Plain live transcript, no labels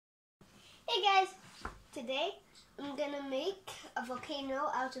Hey guys, today I'm gonna make a volcano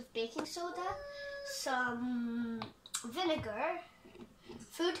out of baking soda, some vinegar,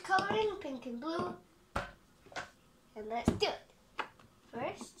 food coloring, pink and blue, and let's do it.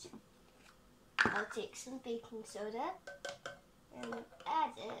 First, I'll take some baking soda and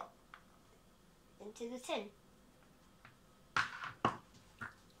add it into the tin.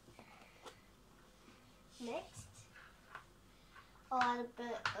 Next, I'll add a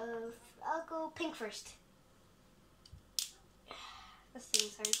bit of, I'll go pink first. This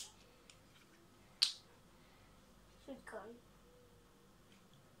thing's hard. Food coloring.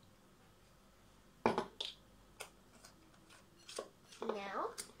 Now,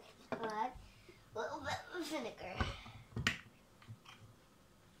 I'll add a little bit of vinegar.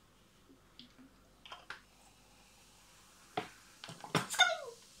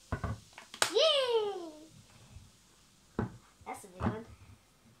 Yay! That's a big one.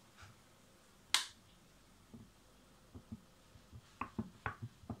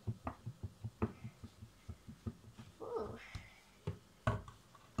 Ooh.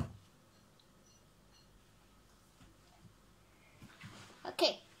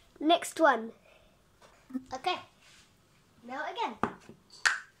 Okay, next one. Okay, now again.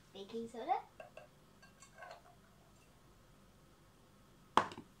 Baking soda.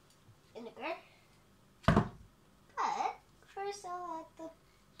 Vinegar. But first I'll add the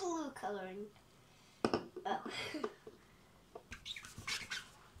blue coloring. Oh.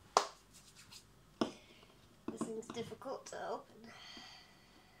 This thing's difficult to open.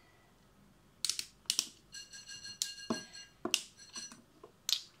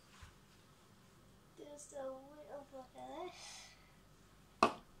 Just a little bit of this.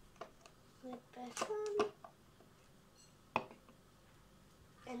 Put it back on.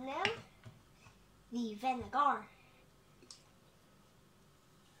 And now, the vinegar.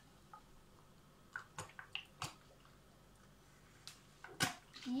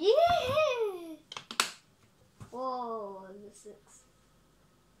 Yeah! Whoa, this looks.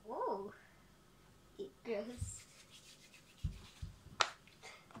 Whoa, it grows.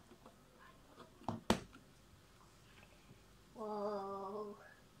 Whoa,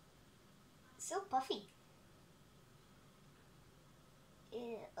 so puffy.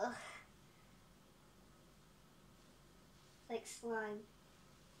 Yeah, ugh. Like slime,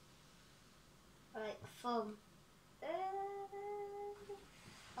 or like foam.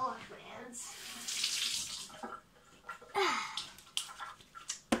 I'll wash my hands.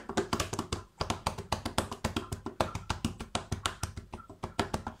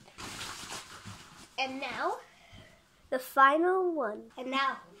 And now, the final one. And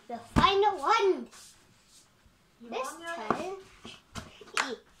now, the final one. This time,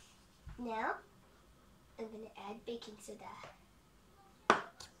 now, I'm going to add baking soda.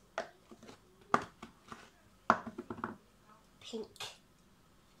 Pink.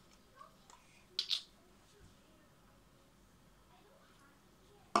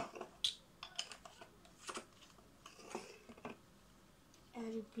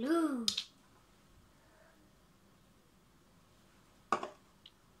 And blue.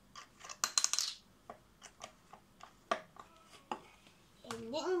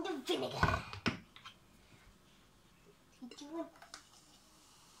 And then the vinegar.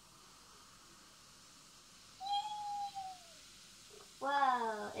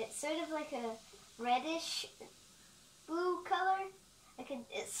 Wow, it's sort of like a reddish blue color.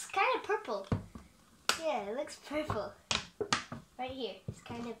 It's kind of purple. Yeah, it looks purple. Right here, it's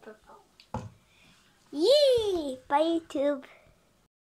kind of purple. Yay! Bye YouTube.